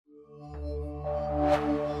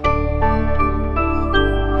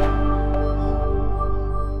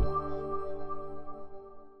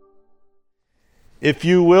If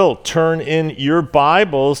you will, turn in your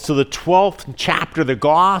Bibles to the 12th chapter, the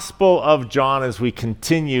Gospel of John, as we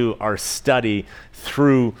continue our study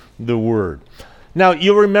through the Word. Now,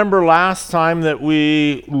 you'll remember last time that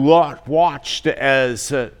we watched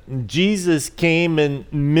as Jesus came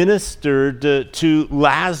and ministered to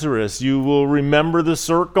Lazarus. You will remember the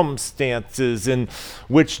circumstances in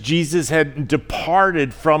which Jesus had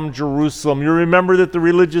departed from Jerusalem. You remember that the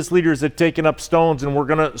religious leaders had taken up stones and were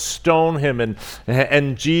going to stone him,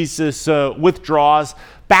 and Jesus withdraws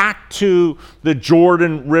back to the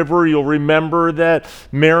Jordan River. You'll remember that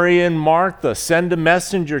Mary and Martha send a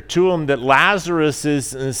messenger to him that Lazarus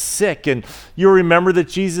is sick. And you'll remember that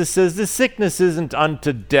Jesus says the sickness isn't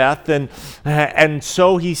unto death. And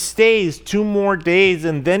so he stays 2 more days,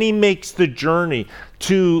 and then he makes the journey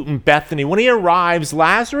to Bethany. When he arrives,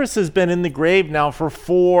 Lazarus has been in the grave now for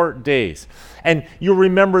 4 days. And you'll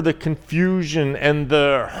remember the confusion and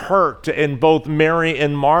the hurt in both Mary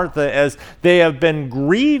and Martha as they have been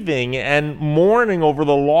grieving and mourning over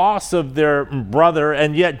the loss of their brother,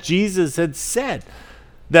 and yet Jesus had said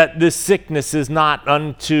that this sickness is not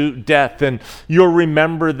unto death. And you'll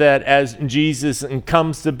remember that as Jesus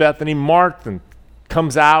comes to Bethany, Martha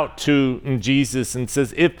comes out to Jesus and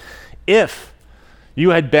says, if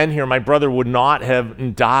you had been here, my brother would not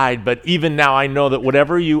have died. But even now I know that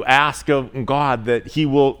whatever you ask of God, that he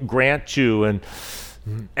will grant you.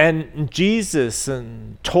 And Jesus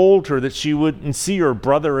told her that she would see her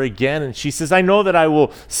brother again. And she says, I know that I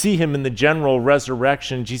will see him in the general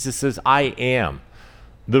resurrection. Jesus says, I am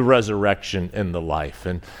the resurrection and the life.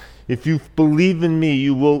 And if you believe in me,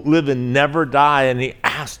 you will live and never die. And he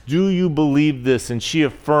asks, do you believe this? And she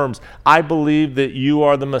affirms, I believe that you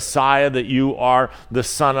are the Messiah, that you are the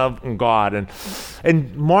Son of God.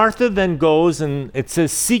 And Martha then goes and it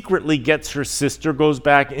says secretly gets her sister, goes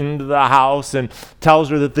back into the house and tells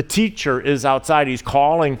her that the teacher is outside. He's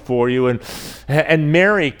calling for you. And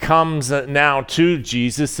Mary comes now to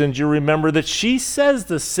Jesus, and you remember that she says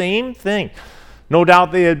the same thing. No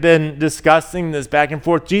doubt they had been discussing this back and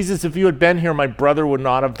forth. Jesus, if you had been here, my brother would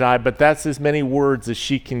not have died. But that's as many words as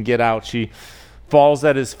she can get out. She falls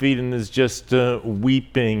at his feet and is just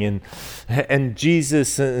weeping. And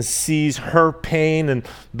Jesus sees her pain and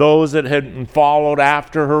those that had followed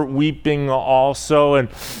after her weeping also.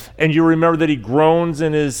 And you remember that he groans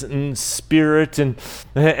in his spirit. And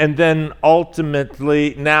then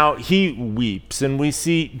ultimately now he weeps. And we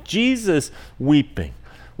see Jesus weeping.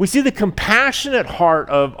 We see the compassionate heart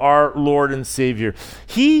of our Lord and Savior.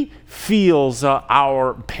 He feels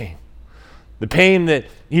our pain. The pain that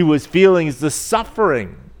he was feeling is the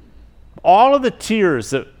suffering. All of the tears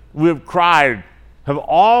that we have cried have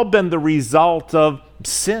all been the result of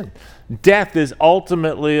sin. Death is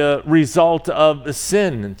ultimately a result of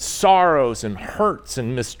sin and sorrows and hurts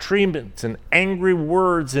and mistreatments and angry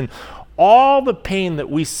words, and all the pain that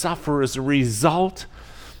we suffer is a result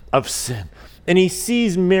of sin. And he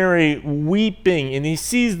sees Mary weeping, and he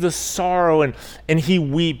sees the sorrow, and he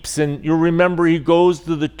weeps. And you'll remember he goes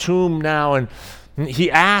to the tomb now, and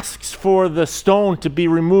he asks for the stone to be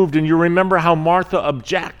removed. And you remember how Martha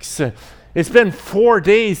objects. It's been 4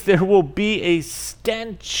 days. There will be a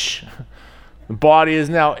stench. The body has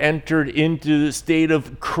now entered into the state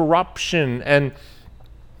of corruption. And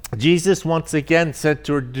Jesus once again said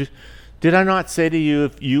to her, did I not say to you,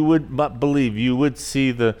 if you would but believe, you would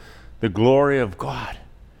see the glory of God?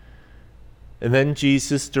 And then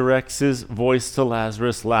Jesus directs his voice to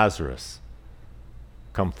Lazarus, Lazarus,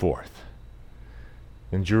 come forth.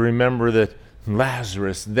 And you remember that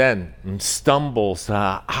Lazarus then stumbles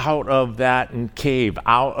out of that cave,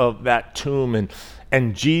 out of that tomb,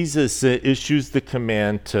 and Jesus issues the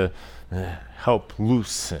command to help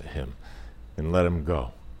loose him and let him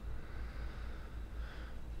go.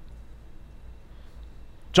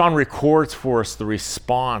 John records for us the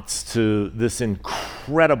response to this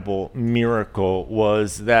incredible miracle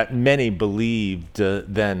was that many believed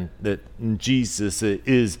then that Jesus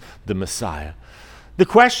is the Messiah. The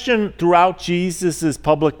question throughout Jesus'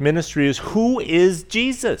 public ministry is, who is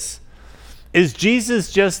Jesus? Is Jesus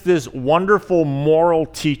just this wonderful moral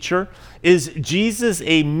teacher? Is Jesus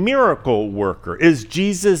a miracle worker? Is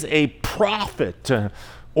Jesus a prophet?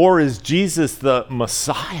 Or is Jesus the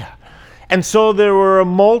Messiah? And so there were a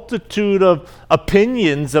multitude of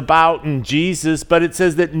opinions about Jesus, but it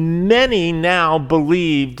says that many now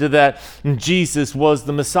believed that Jesus was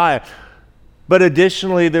the Messiah. But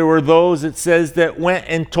additionally, there were those, it says, that went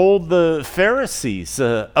and told the Pharisees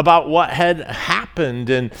about what had happened.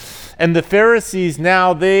 And the Pharisees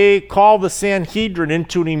now, they call the Sanhedrin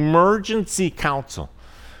into an emergency council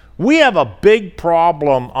We have a big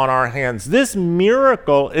problem on our hands. This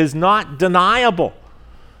miracle is not deniable,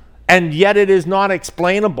 and yet it is not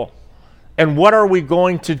explainable. And what are we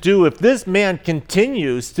going to do? If this man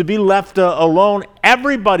continues to be left alone,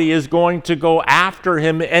 everybody is going to go after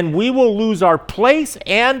him, and we will lose our place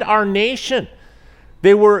and our nation.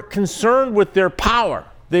 They were concerned with their power.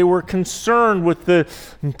 They were concerned with the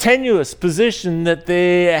tenuous position that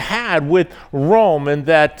they had with Rome, and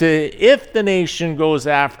that if the nation goes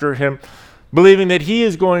after him, believing that he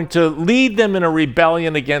is going to lead them in a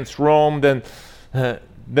rebellion against Rome, then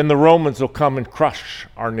the Romans will come and crush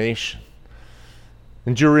our nation.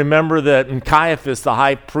 And you remember that Caiaphas, the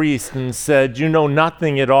high priest, said, "You know,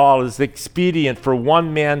 nothing at all is expedient for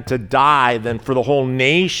one man to die than for the whole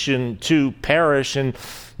nation to perish." And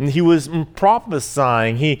he was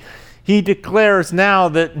prophesying. He declares now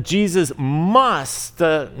that Jesus must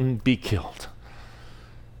be killed.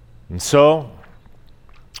 And so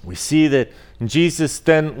we see that Jesus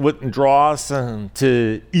then withdraws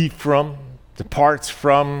to Ephraim, departs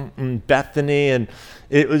from Bethany, and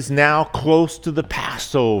it was now close to the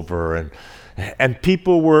Passover, and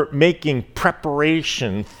people were making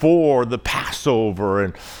preparation for the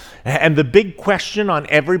Passover, and the big question on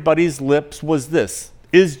everybody's lips was this: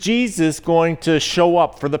 is Jesus going to show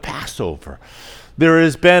up for the Passover? There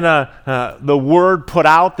has been the word put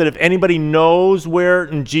out that if anybody knows where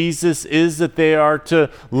Jesus is, that they are to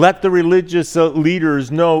let the religious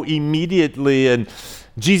leaders know immediately. And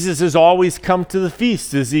Jesus has always come to the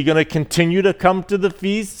feast. Is he going to continue to come to the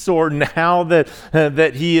feasts, or now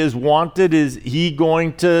that he is wanted, is he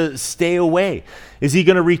going to stay away? Is he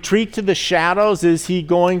going to retreat to the shadows? Is he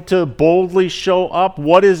going to boldly show up?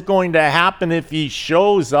 What is going to happen if he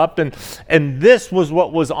shows up? And this was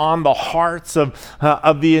what was on the hearts of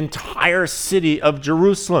the entire city of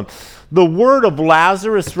Jerusalem. The word of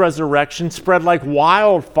Lazarus' resurrection spread like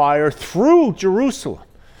wildfire through Jerusalem.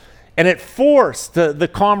 And it forced the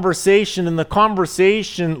conversation, and the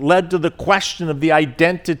conversation led to the question of the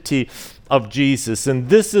identity of Jesus. And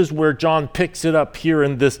this is where John picks it up here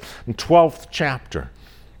in this 12th chapter.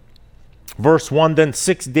 Verse 1, "Then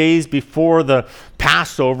 6 days before the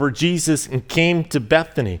Passover, Jesus came to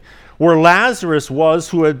Bethany, where Lazarus was,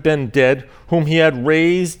 who had been dead, whom he had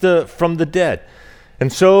raised from the dead."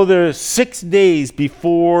 And so there's 6 days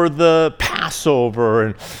before the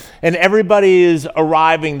Passover, and everybody is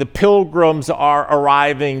arriving. The pilgrims are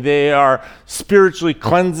arriving. They are spiritually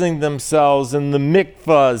cleansing themselves in the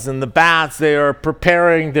mikvahs and the baths. They are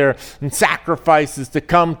preparing their sacrifices to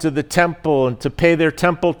come to the temple and to pay their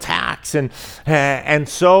temple tax. And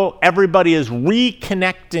so everybody is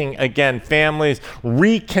reconnecting again. Families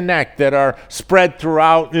reconnect that are spread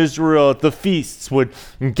throughout Israel at the feasts would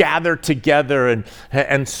gather together.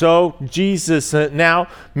 And so Jesus now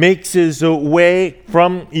makes his way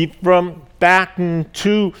from Ephraim back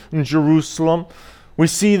to Jerusalem. We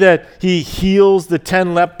see that he heals the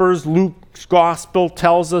 10 lepers. Luke's gospel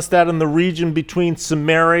tells us that in the region between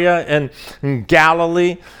Samaria and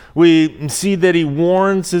Galilee. We see that he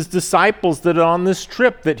warns his disciples that on this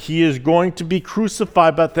trip that he is going to be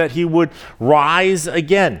crucified, but that he would rise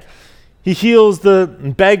again. He heals the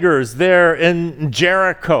beggars there in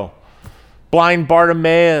Jericho, blind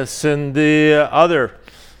Bartimaeus and the other.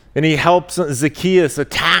 And he helps Zacchaeus, a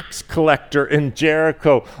tax collector in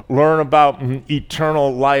Jericho, learn about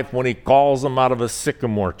eternal life when he calls him out of a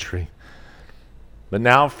sycamore tree. But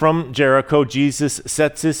now from Jericho, Jesus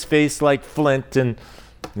sets his face like flint, and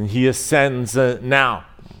he ascends now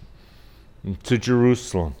to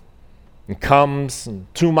Jerusalem and comes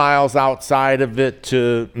 2 miles outside of it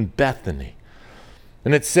to Bethany.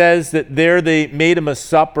 And it says that there they made him a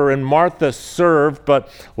supper, and Martha served, but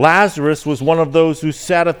Lazarus was one of those who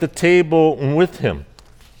sat at the table with him.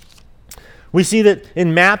 We see that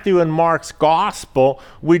in Matthew and Mark's gospel,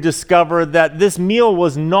 we discover that this meal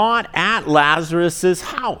was not at Lazarus'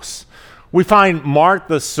 house. We find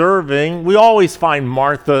Martha serving. We always find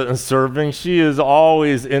Martha serving. She is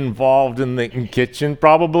always involved in the kitchen.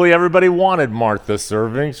 Probably everybody wanted Martha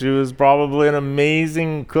serving. She was probably an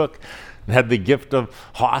amazing cook, had the gift of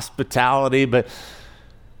hospitality. But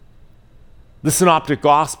the Synoptic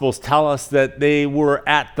Gospels tell us that they were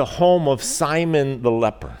at the home of Simon the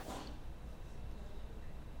leper.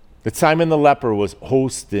 That Simon the leper was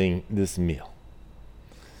hosting this meal.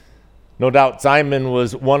 No doubt Simon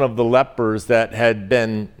was one of the lepers that had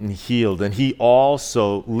been healed, and he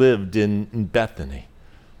also lived in Bethany.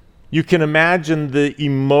 You can imagine the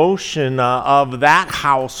emotion of that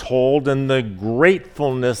household and the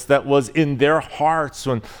gratefulness that was in their hearts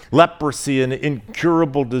when leprosy, an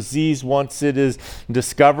incurable disease, once it is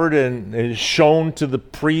discovered and is shown to the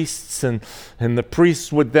priests, and the priests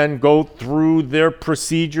would then go through their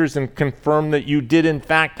procedures and confirm that you did in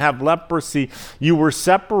fact have leprosy. You were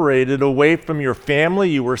separated away from your family.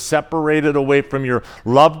 You were separated away from your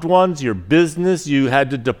loved ones, your business. You had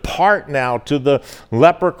to depart now to the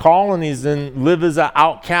leper colonies and live as an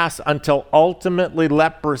outcast until ultimately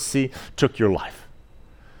leprosy took your life.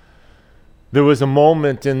 There was a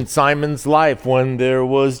moment in Simon's life when there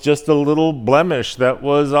was just a little blemish that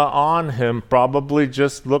was on him, probably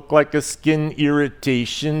just looked like a skin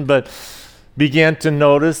irritation, but began to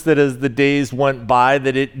notice that as the days went by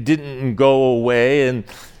that it didn't go away.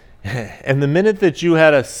 And the minute that you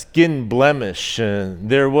had a skin blemish,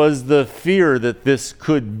 there was the fear that this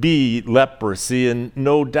could be leprosy, and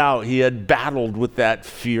no doubt he had battled with that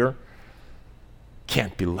fear.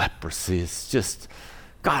 Can't be leprosy. It's just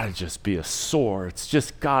gotta just be a sore. It's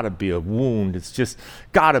just gotta be a wound. It's just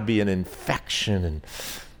gotta be an infection.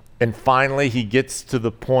 And finally he gets to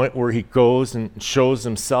the point where he goes and shows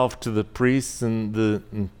himself to the priests, and the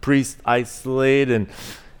priests isolate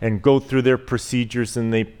and go through their procedures,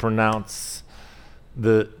 and they pronounce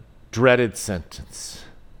the dreaded sentence: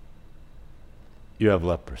 you have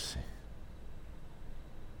leprosy.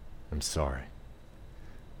 I'm sorry.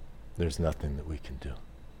 There's nothing that we can do.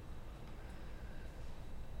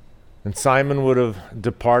 And Simon would have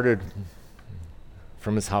departed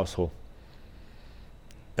from his household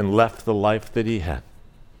and left the life that he had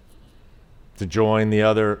to join the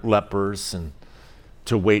other lepers and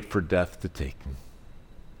to wait for death to take him,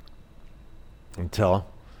 until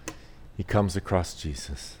he comes across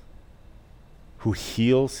Jesus, who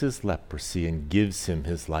heals his leprosy and gives him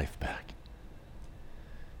his life back.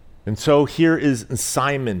 And so here is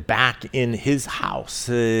Simon back in his house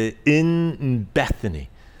in Bethany,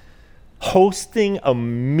 hosting a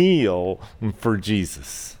meal for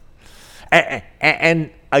Jesus.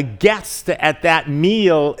 And a guest at that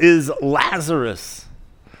meal is Lazarus.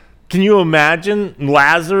 Can you imagine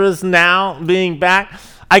Lazarus now being back?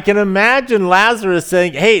 I can imagine Lazarus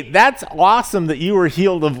saying, hey, that's awesome that you were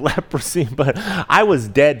healed of leprosy, but I was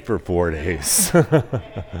dead for 4 days.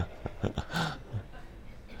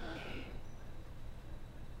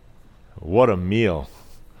 What a meal.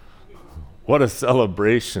 What a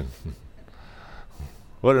celebration.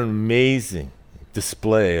 What an amazing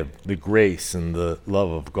display of the grace and the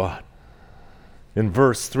love of God. In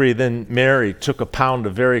verse 3, then Mary took a pound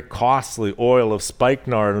of very costly oil of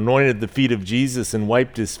spikenard, anointed the feet of Jesus, and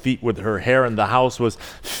wiped his feet with her hair, and the house was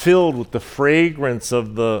filled with the fragrance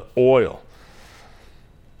of the oil.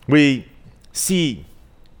 We see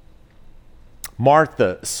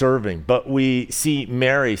Martha serving, but we see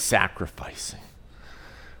Mary sacrificing.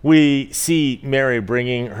 We see Mary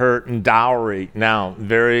bringing her dowry, now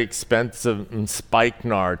very expensive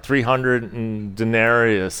spikenard, 300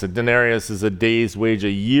 denarius. A denarius is a day's wage, a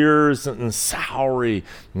year's salary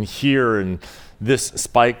here in this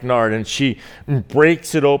spikenard. And she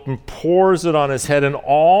breaks it open, pours it on his head and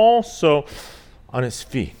also on his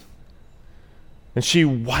feet. And she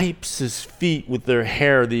wipes his feet with her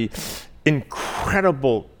hair, the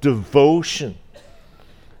incredible devotion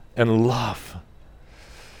and love.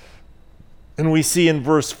 And we see in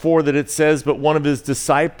verse 4 that it says, but one of his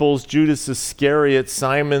disciples, Judas Iscariot,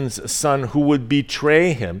 Simon's son, who would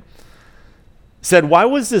betray him, said, why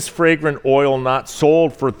was this fragrant oil not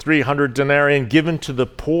sold for 300 denarii and given to the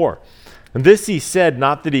poor? And this he said,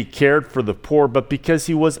 not that he cared for the poor, but because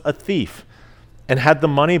he was a thief and had the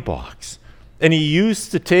money box. And he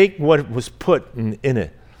used to take what was put in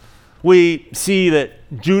it. We see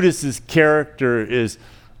that Judas's character is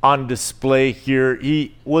on display here.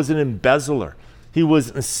 He was an embezzler. He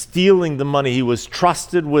was stealing the money. He was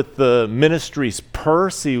trusted with the ministry's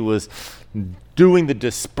purse. He was doing the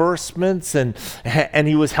disbursements, and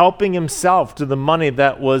he was helping himself to the money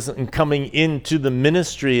that was coming into the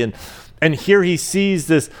ministry. And here he sees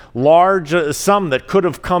this large sum that could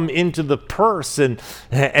have come into the purse, and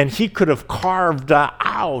he could have carved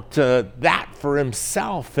out that for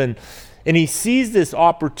himself. And he sees this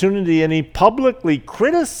opportunity, and he publicly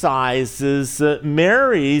criticizes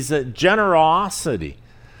Mary's generosity.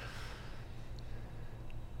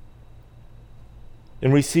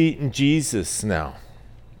 And we see Jesus now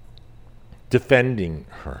defending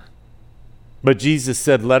her. But Jesus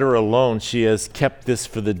said, let her alone. She has kept this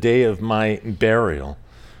for the day of my burial.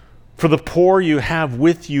 For the poor you have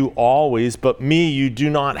with you always, but me you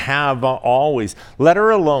do not have always. Let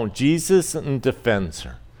her alone. Jesus defends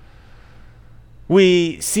her.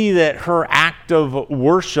 we see that her act of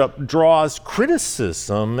worship draws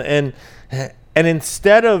criticism. And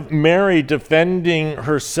instead of Mary defending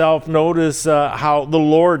herself, notice how the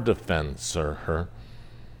Lord defends her.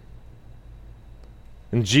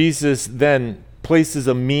 And Jesus then places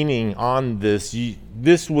a meaning on this.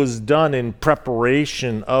 This was done in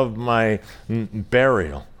preparation of my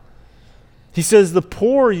burial. He says, the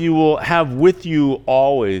poor you will have with you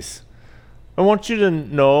always. I want you to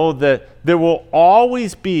know that there will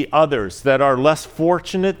always be others that are less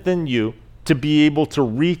fortunate than you to be able to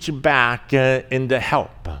reach back and to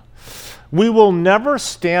help. We will never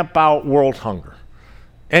stamp out world hunger.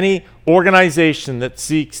 Any organization that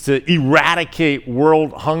seeks to eradicate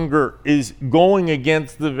world hunger is going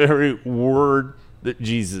against the very word that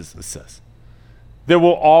Jesus says. There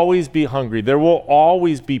will always be hungry. There will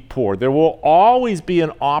always be poor. There will always be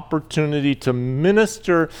an opportunity to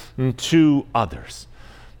minister to others.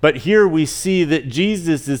 But here we see that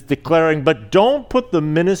Jesus is declaring, but don't put the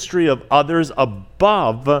ministry of others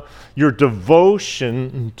above your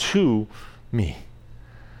devotion to me.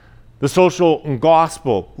 The social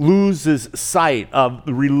gospel loses sight of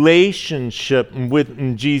the relationship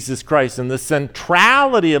with Jesus Christ. And the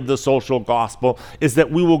centrality of the social gospel is that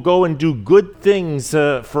we will go and do good things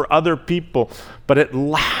for other people, but it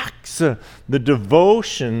lacks the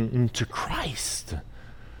devotion to Christ.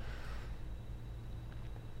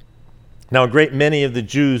 Now, a great many of the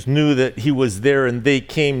Jews knew that he was there, and they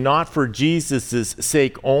came not for Jesus'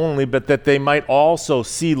 sake only, but that they might also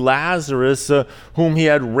see Lazarus, whom he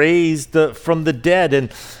had raised from the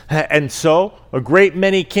dead. And so a great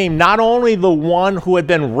many came. Not only the one who had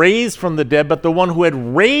been raised from the dead, but the one who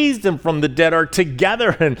had raised him from the dead are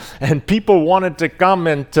together. And people wanted to come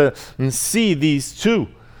and to see these two.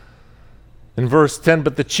 In verse 10,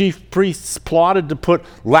 but the chief priests plotted to put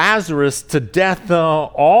Lazarus to death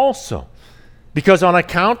also, because on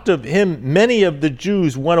account of him, many of the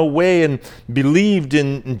Jews went away and believed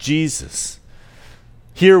in Jesus.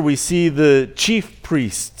 Here we see the chief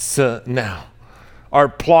priests now are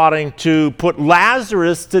plotting to put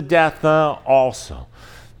Lazarus to death also.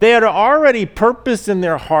 They had already purposed in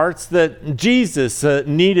their hearts that Jesus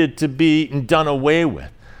needed to be done away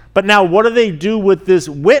with. But now what do they do with this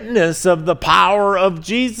witness of the power of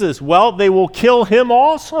Jesus? Well, they will kill him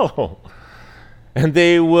also. And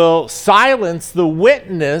they will silence the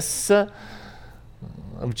witness of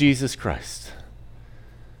Jesus Christ.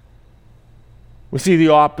 We see the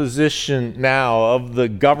opposition now of the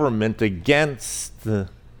government against the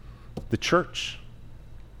church.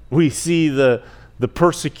 We see the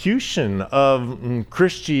persecution of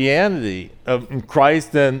Christianity, of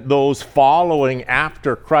Christ and those following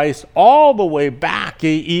after Christ, all the way back,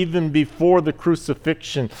 even before the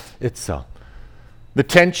crucifixion itself. The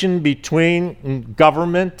tension between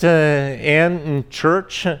government and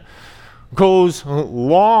church goes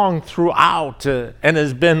long throughout and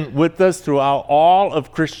has been with us throughout all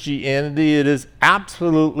of Christianity. It is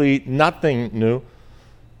absolutely nothing new.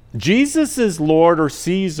 Jesus is Lord, or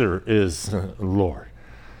Caesar is Lord.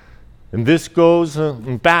 And this goes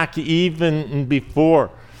back even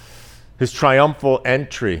before his triumphal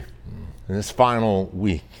entry in his final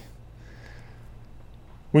week.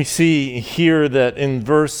 We see here that in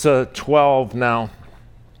verse 12 now,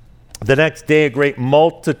 the next day a great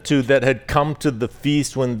multitude that had come to the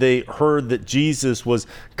feast when they heard that Jesus was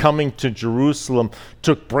coming to Jerusalem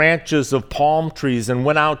took branches of palm trees and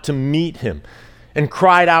went out to meet him and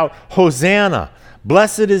cried out, Hosanna!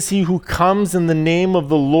 Blessed is he who comes in the name of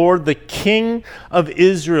the Lord, the King of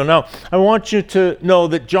Israel. Now, I want you to know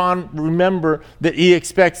that John, remember that he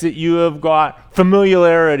expects that you have got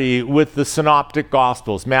familiarity with the synoptic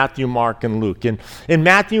gospels, Matthew, Mark, and Luke. And in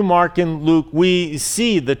Matthew, Mark, and Luke, we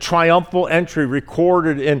see the triumphal entry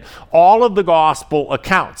recorded in all of the gospel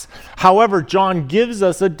accounts. However, John gives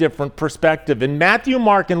us a different perspective. In Matthew,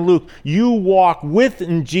 Mark, and Luke, you walk with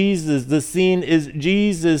Jesus. The scene is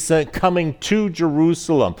Jesus coming to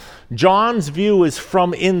Jerusalem. John's view is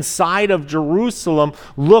from inside of Jerusalem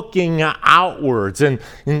looking outwards. And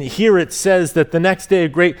here it says that the next day a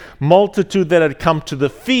great multitude that had come to the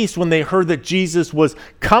feast, when they heard that Jesus was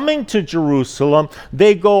coming to Jerusalem,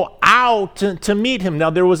 they go out to meet him. Now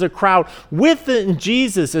there was a crowd with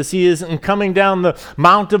Jesus as he is coming down the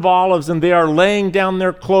Mount of Olives, and they are laying down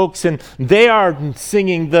their cloaks and they are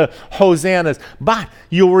singing the hosannas. But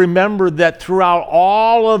you'll remember that throughout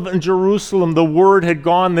all of Jerusalem, the word had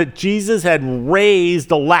gone that Jesus had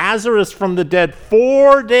raised Lazarus from the dead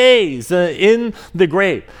 4 days in the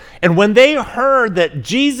grave. And when they heard that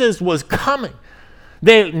Jesus was coming,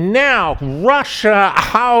 They now rush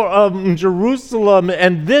out of Jerusalem,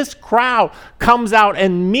 and this crowd comes out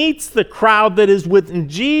and meets the crowd that is with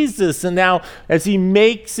Jesus. And now, as he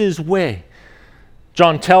makes his way,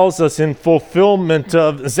 John tells us in fulfillment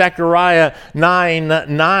of Zechariah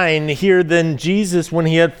 9:9, here then Jesus, when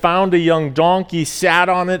he had found a young donkey, sat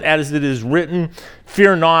on it, as it is written,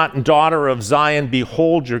 "Fear not, daughter of Zion,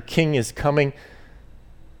 behold, your king is coming,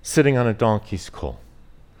 sitting on a donkey's colt."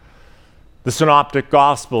 The Synoptic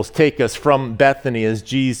Gospels take us from Bethany as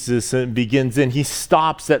Jesus begins in. He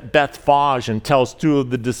stops at Bethphage and tells two of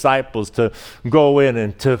the disciples to go in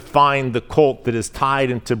and to find the colt that is tied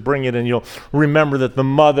and to bring it. And you'll remember that the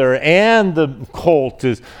mother and the colt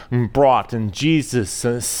is brought, and Jesus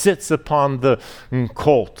sits upon the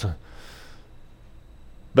colt.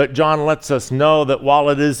 But John lets us know that while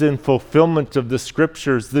it is in fulfillment of the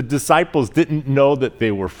Scriptures, the disciples didn't know that they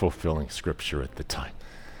were fulfilling Scripture at the time.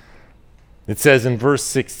 It says in verse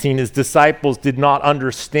 16, his disciples did not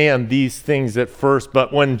understand these things at first,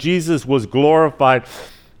 but when Jesus was glorified,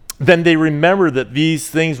 then they remembered that these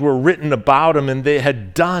things were written about him, and they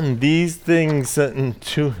had done these things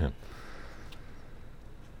to him.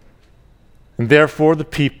 And therefore the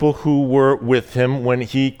people who were with him when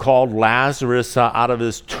he called Lazarus out of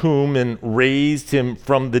his tomb and raised him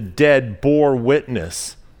from the dead bore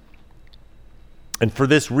witness. And for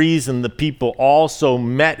this reason the people also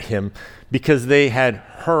met him, because they had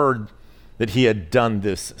heard that he had done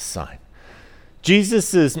this sign.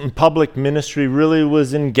 Jesus' public ministry really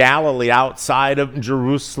was in Galilee, outside of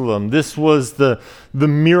Jerusalem. This was the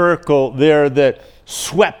miracle there that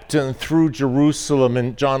swept through Jerusalem,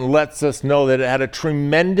 and John lets us know that it had a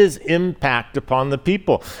tremendous impact upon the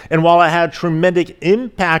people. And while it had tremendous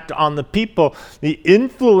impact on the people, the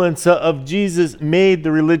influence of Jesus made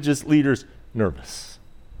the religious leaders nervous.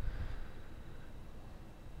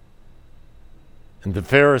 And the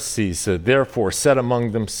Pharisees therefore said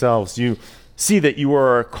among themselves, "You see that you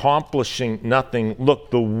are accomplishing nothing.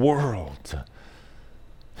 Look, the world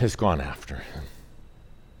has gone after him."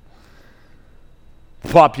 The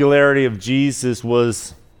popularity of Jesus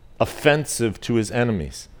was offensive to his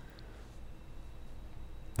enemies.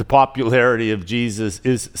 The popularity of Jesus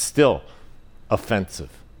is still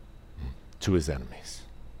offensive to his enemies.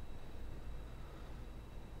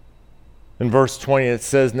 In verse 20 it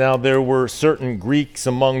says, "Now there were certain Greeks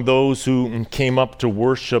among those who came up to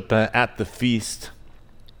worship at the feast.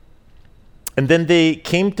 And then they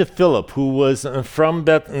came to Philip, who was from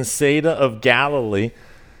Bethsaida of Galilee,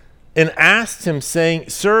 and asked him, saying,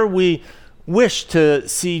 'Sir, we wish to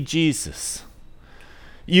see Jesus.'"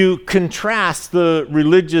 You contrast the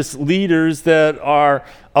religious leaders that are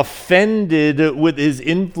offended with his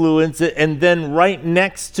influence, and then right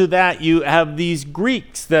next to that you have these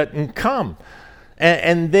Greeks that come,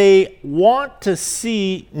 and they want to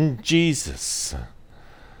see Jesus.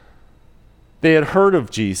 They had heard of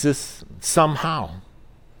Jesus somehow,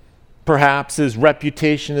 perhaps his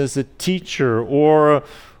reputation as a teacher or a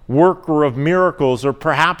worker of miracles, or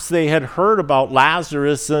perhaps they had heard about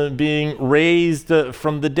Lazarus being raised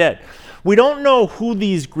from the dead. We don't know who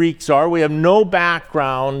these Greeks are. We have no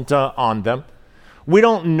background on them. We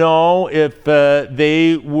don't know if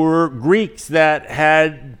they were Greeks that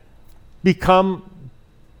had become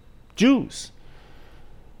Jews,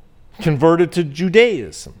 converted to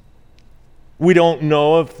Judaism. We don't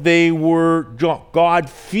know if they were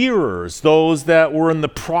God-fearers, those that were in the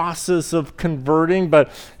process of converting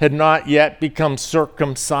but had not yet become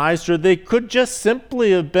circumcised, or they could just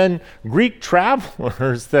simply have been Greek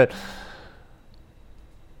travelers that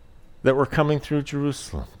were coming through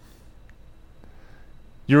Jerusalem.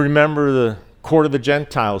 You remember the court of the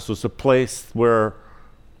Gentiles was a place where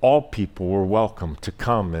all people were welcome to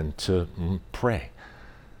come and to pray.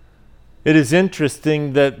 It is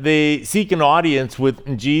interesting that they seek an audience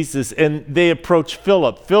with Jesus, and they approach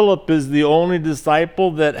Philip. Philip is the only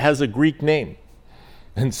disciple that has a Greek name.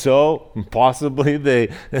 And so possibly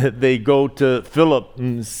they go to Philip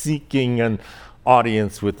seeking an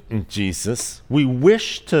audience with Jesus. We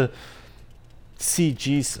wish to see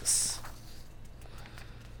Jesus.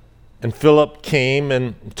 And Philip came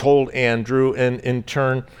and told Andrew, and in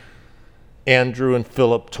turn, Andrew and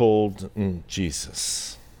Philip told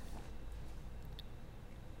Jesus.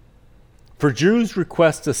 For Jews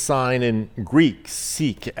request a sign, and Greeks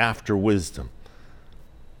seek after wisdom.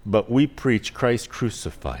 But we preach Christ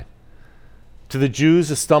crucified. To the Jews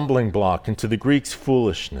a stumbling block, and to the Greeks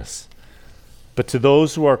foolishness. But to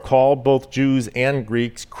those who are called, both Jews and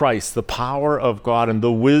Greeks, Christ, the power of God and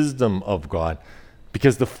the wisdom of God.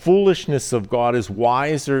 Because the foolishness of God is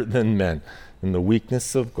wiser than men, and the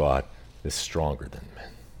weakness of God is stronger than men.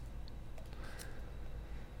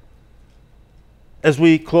 As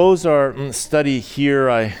we close our study here,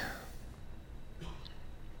 I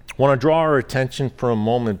want to draw our attention for a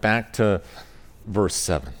moment back to verse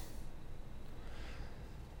 7.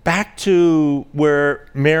 Back to where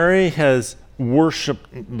Mary has worshiped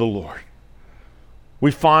the Lord.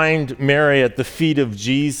 We find Mary at the feet of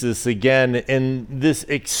Jesus again in this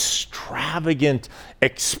extravagant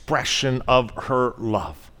expression of her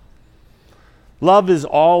love. Love is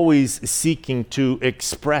always seeking to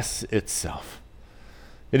express itself.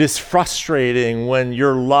 It is frustrating when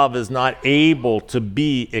your love is not able to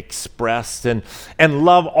be expressed, and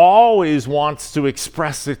love always wants to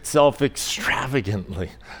express itself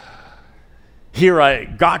extravagantly. Here I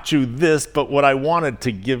got you this, but what I wanted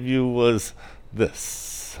to give you was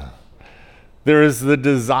this. There is the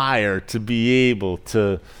desire to be able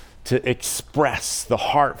to express the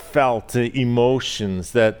heartfelt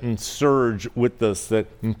emotions that surge with us, that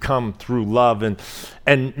come through love.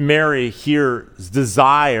 And Mary here's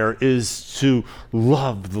desire is to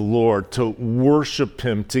love the Lord, to worship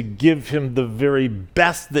him, to give him the very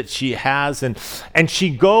best that she has. And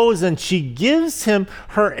she goes and she gives him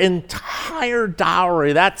her entire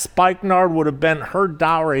dowry. That spikenard would have been her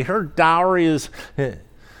dowry. Her dowry is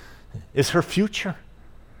her future.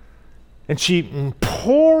 And she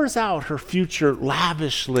pours out her future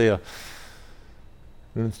lavishly.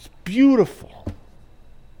 It's beautiful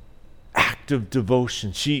act of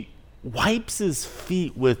devotion. She wipes his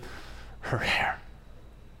feet with her hair.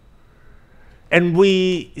 And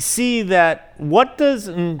we see that what does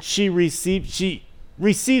she receive? She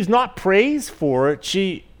receives not praise for it.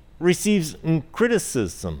 She receives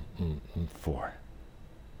criticism for it.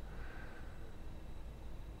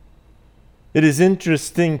 It is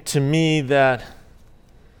interesting to me that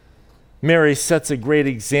Mary sets a great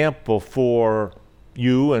example for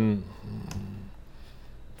you and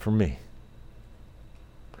for me.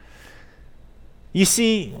 You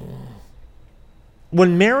see,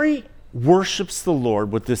 when Mary worships the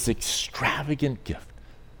Lord with this extravagant gift,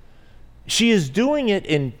 she is doing it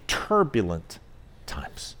in turbulent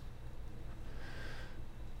times.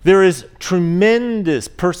 There is tremendous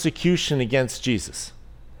persecution against Jesus.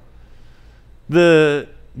 The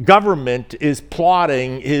government is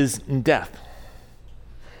plotting his death.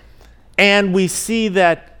 And we see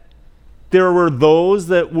that there were those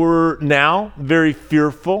that were now very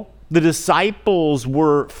fearful. The disciples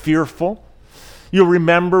were fearful. You'll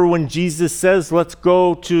remember when Jesus says, let's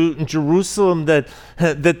go to Jerusalem, that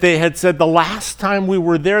they had said, the last time we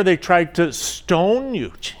were there, they tried to stone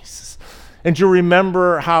you, Jesus. And you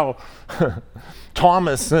remember how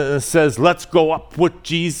Thomas says, let's go up with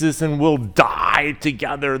Jesus and we'll die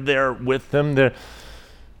together there with him. There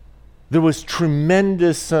was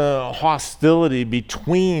tremendous hostility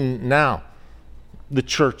between now the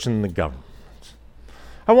church and the government.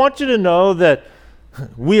 I want you to know that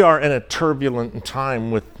we are in a turbulent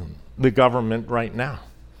time with the government right now.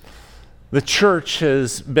 The church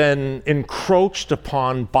has been encroached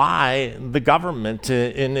upon by the government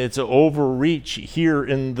in its overreach here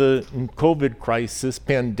in the COVID crisis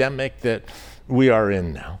pandemic that we are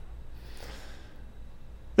in now.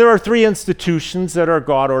 There are three institutions that are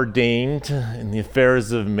God ordained in the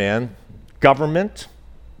affairs of man: government,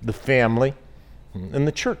 the family, and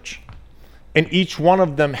the church. And each one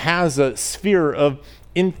of them has a sphere of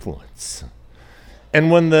influence. And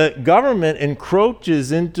when the government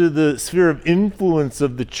encroaches into the sphere of influence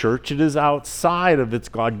of the church, it is outside of its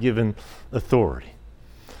God-given authority.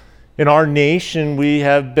 In our nation, we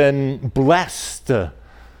have been blessed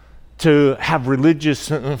to have religious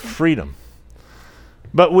freedom.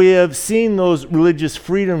 But we have seen those religious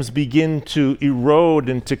freedoms begin to erode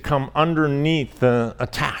and to come underneath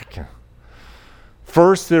attack.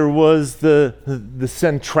 First, there was the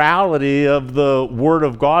centrality of the Word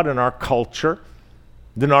of God in our culture.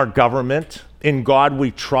 Then our government, in God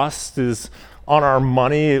we trust, is on our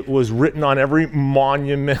money. It was written on every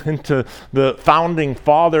monument. The founding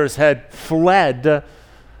fathers had fled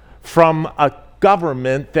from a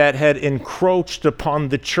government that had encroached upon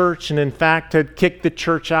the church and in fact had kicked the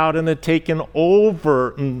church out and had taken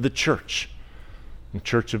over the Church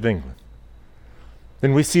of England.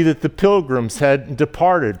 Then we see that the Pilgrims had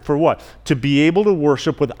departed for what? To be able to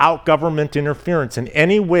worship without government interference in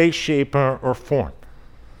any way, shape, or form.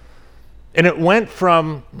 And it went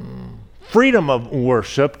from freedom of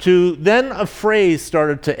worship to then a phrase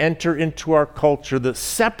started to enter into our culture, the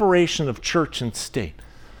separation of church and state.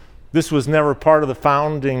 This was never part of the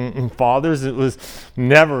founding fathers. It was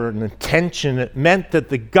never an intention. It meant that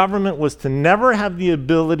the government was to never have the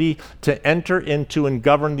ability to enter into and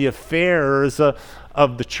govern the affairs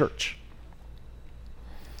of the church.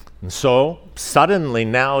 And so suddenly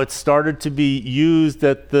now it started to be used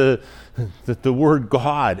that the word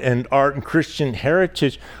God and art and Christian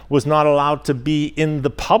heritage was not allowed to be in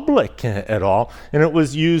the public at all. And it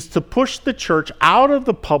was used to push the church out of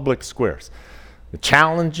the public squares. The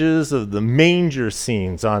challenges of the manger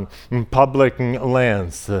scenes on public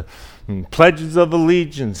lands, the pledges of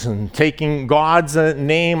allegiance and taking God's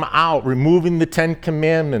name out, removing the 10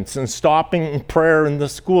 Commandments and stopping prayer in the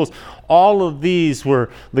schools. All of these were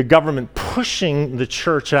the government pushing the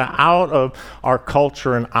church out of our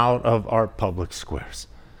culture and out of our public squares.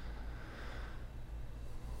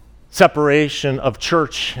 Separation of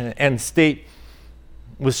church and state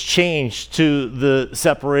was changed to the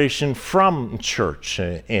separation from church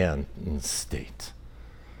and state.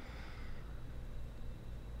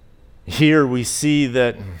 Here we see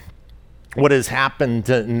that what has happened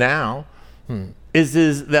now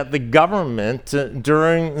is that the government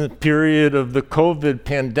during the period of the COVID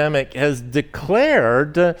pandemic has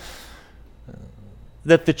declared that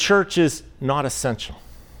the church is not essential.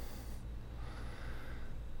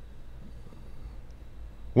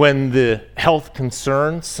 When the health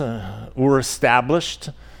concerns were established,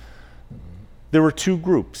 there were two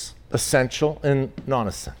groups, essential and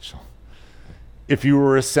non-essential. If you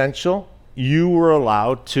were essential, you were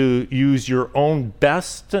allowed to use your own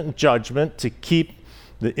best judgment to keep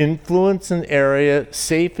the influence and area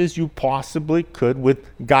safe as you possibly could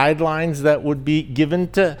with guidelines that would be given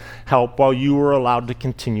to help while you were allowed to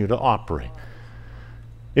continue to operate.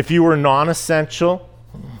 If you were non-essential,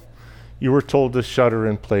 you were told to shutter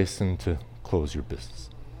in place and to close your business.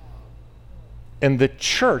 And the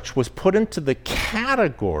church was put into the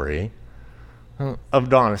category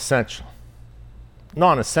of non-essential.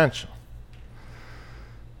 Non-essential.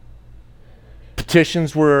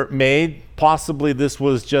 Petitions were made. Possibly this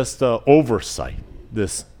was just an oversight,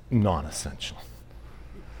 this non-essential.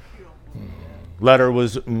 Letter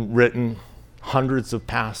was written, hundreds of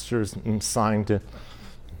pastors signed it,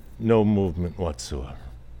 no movement whatsoever.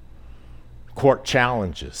 Court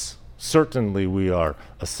challenges. Certainly we are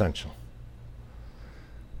essential.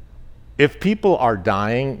 If people are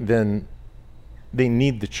dying, then they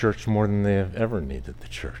need the church more than they have ever needed the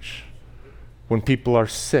church. When people are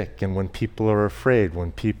sick and when people are afraid,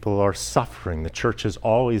 when people are suffering, the church has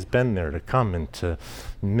always been there to come and to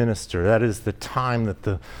minister. That is the time that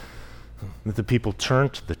the people turn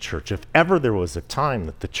to the church. If ever there was a time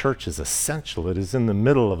that the church is essential, it is in the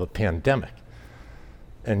middle of a pandemic.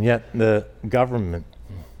 And yet the government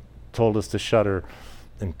told us to shutter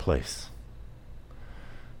in place.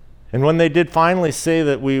 And when they did finally say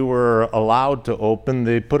that we were allowed to open,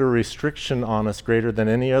 they put a restriction on us greater than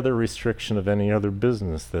any other restriction of any other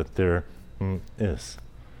business that there is.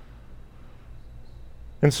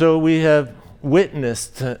 And so we have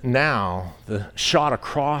witnessed now the shot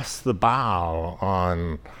across the bow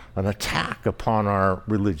on an attack upon our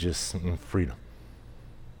religious freedom.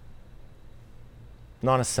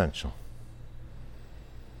 Non-essential.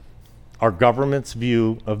 Our government's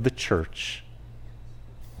view of the church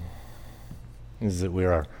is that we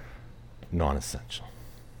are non-essential.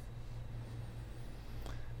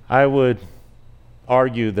 I would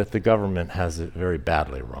argue that the government has it very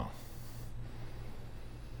badly wrong.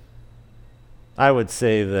 I would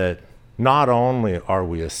say that not only are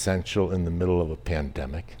we essential in the middle of a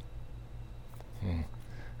pandemic,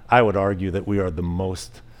 I would argue that we are the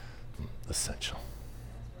most essential.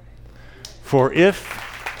 For if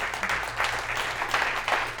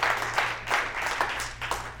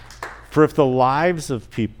the lives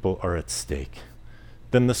of people are at stake,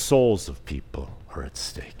 then the souls of people are at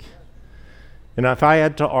stake. And if I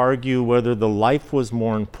had to argue whether the life was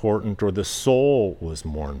more important or the soul was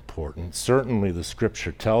more important, certainly the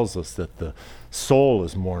scripture tells us that the soul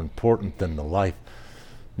is more important than the life.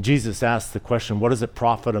 Jesus asked the question, what does it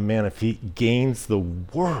profit a man if he gains the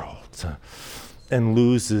world and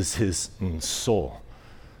loses his soul?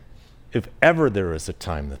 If ever there is a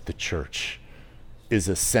time that the church is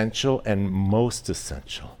essential and most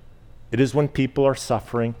essential, it is when people are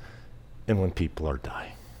suffering and when people are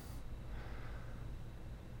dying.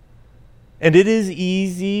 And it is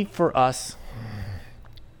easy for us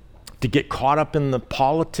to get caught up in the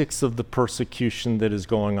politics of the persecution that is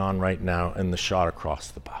going on right now and the shot across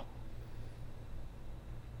the bow.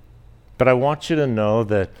 But I want you to know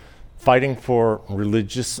that fighting for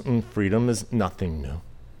religious freedom is nothing new.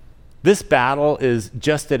 This battle is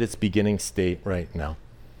just at its beginning state right now.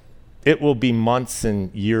 It will be months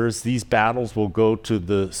and years. These battles will go to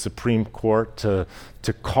the Supreme Court to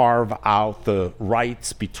carve out the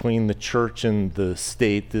rights between the church and the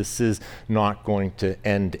state. This is not going to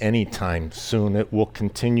end anytime soon. It will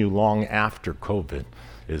continue long after COVID.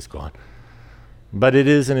 is gone. But it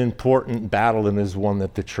is an important battle, and is one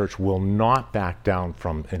that the church will not back down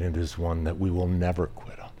from, and it is one that we will never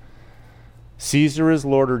quit on. Caesar is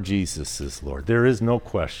Lord, or Jesus is Lord. There is no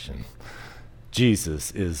question.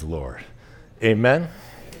 Jesus is Lord. Amen?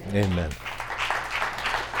 Amen.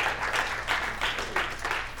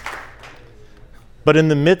 But in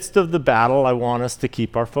the midst of the battle, I want us to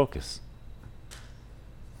keep our focus.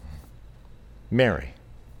 Mary,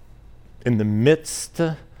 in the midst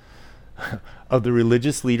of the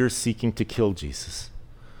religious leaders seeking to kill Jesus,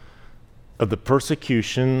 of the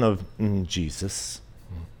persecution of Jesus,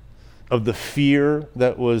 of the fear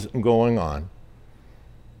that was going on,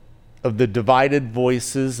 of the divided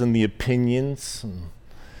voices and the opinions,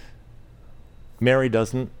 Mary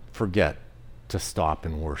doesn't forget to stop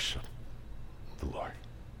and worship the Lord.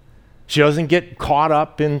 She doesn't get caught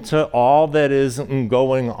up into all that is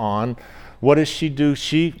going on. What does she do?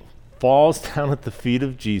 She falls down at the feet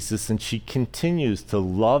of Jesus, and she continues to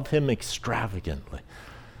love him extravagantly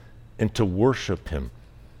and to worship him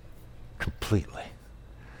completely.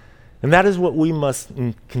 And that is what we must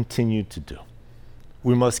continue to do.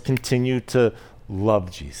 We must continue to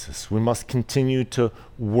love Jesus. We must continue to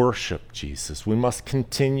worship Jesus. We must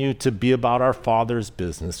continue to be about our Father's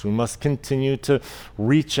business. We must continue to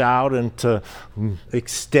reach out and to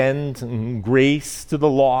extend grace to the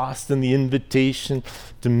lost, and the invitation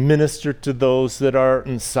to minister to those that are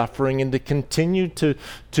in suffering, and to continue to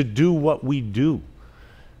do what we do,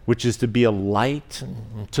 which is to be a light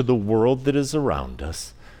to the world that is around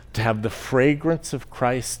us, to have the fragrance of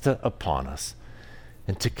Christ upon us,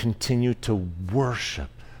 and to continue to worship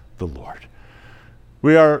the Lord.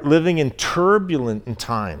 We are living in turbulent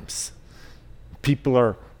times. People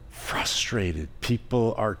are frustrated.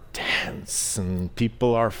 People are tense, and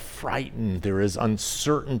people are frightened. There is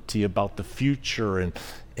uncertainty about the future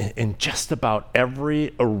in just about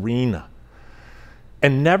every arena.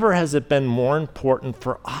 And never has it been more important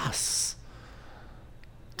for us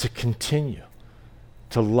to continue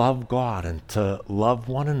to love God and to love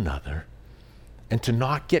one another, and to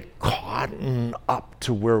not get caught up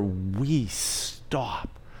to where we stop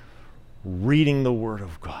reading the Word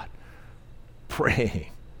of God,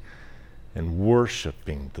 praying, and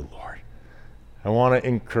worshiping the Lord. I want to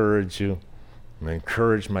encourage you, and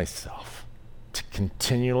encourage myself, to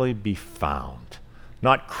continually be found,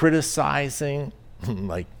 not criticizing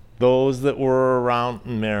like those that were around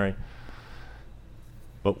Mary,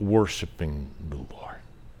 but worshiping the Lord.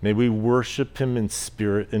 May we worship him in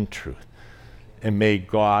spirit and truth. And may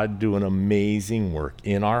God do an amazing work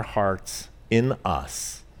in our hearts, in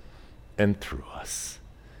us, and through us.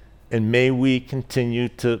 And may we continue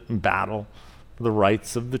to battle for the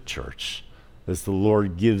rights of the church as the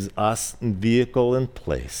Lord gives us a vehicle and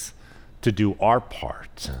place to do our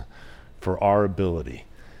part for our ability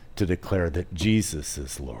to declare that Jesus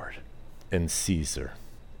is Lord and Caesar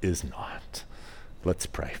is not. Let's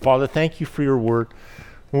pray. Father, thank you for your word.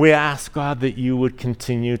 We ask, God, that you would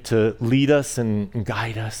continue to lead us and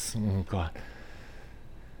guide us. And God,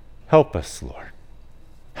 help us, Lord.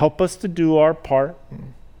 Help us to do our part.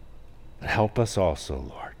 But help us also,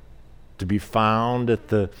 Lord, to be found at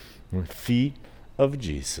the feet of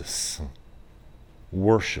Jesus,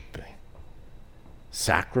 worshiping,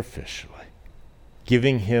 sacrificially,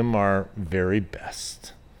 giving him our very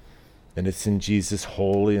best. And it's in Jesus'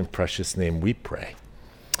 holy and precious name we pray.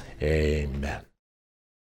 Amen.